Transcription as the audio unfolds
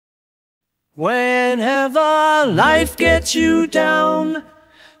Whenever life gets you down,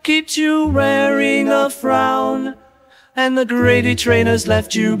 keeps you wearing a frown, and the grady trainer's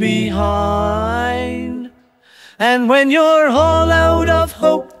left you behind, and when you're all out of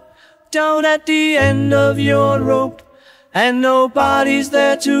hope, down at the end of your rope, and nobody's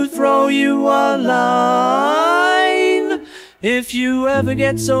there to throw you a line. If you ever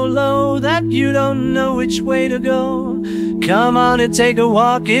get so low that you don't know which way to go, come on and take a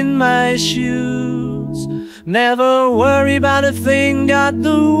walk in my shoes. Never worry about a thing, got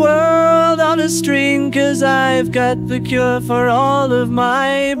the world on a string, 'cause I've got the cure for all of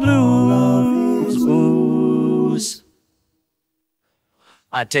my blues.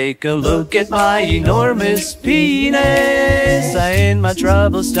 I take a look at my enormous penis, and my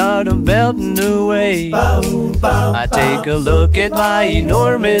troubles start melting away. I take a look at my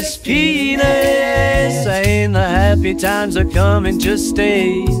enormous penis, and the happy times are coming to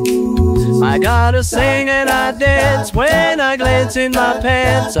stay. I gotta sing and I dance when I glance in my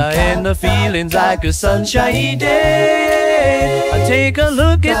pants, and the feeling's like a sunshiny day. I take a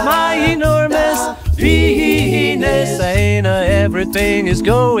look at my enormous penis, and everything is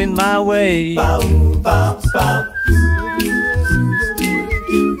going my way. But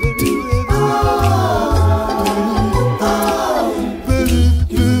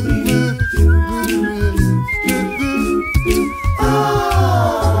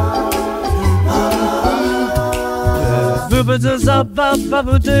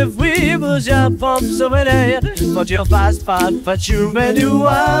we will jump up so many, but you're fast, but you're ready to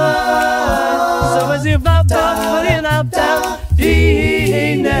so as you pop in up down,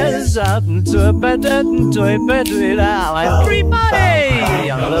 penis up to a bed, now. Everybody,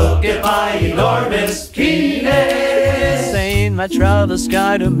 look at my enormous penis, ain't my troubles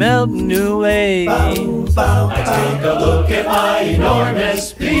kind of melting away. I take a look at my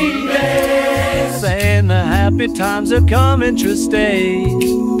enormous penis, and the happy times are coming to stay.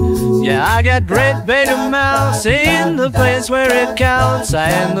 Yeah, I got great beta mouse in the place where it counts,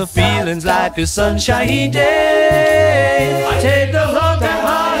 and the feeling's like a sunshiny day. I take a look at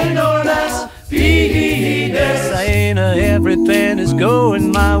my enormous penis, and everything is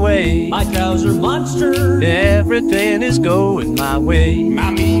going my way. My cows are monsters. Everything is going my way. My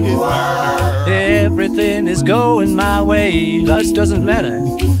meat is murder. Everything is going my way. Lust doesn't matter.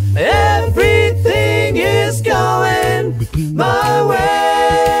 Everything is going my way.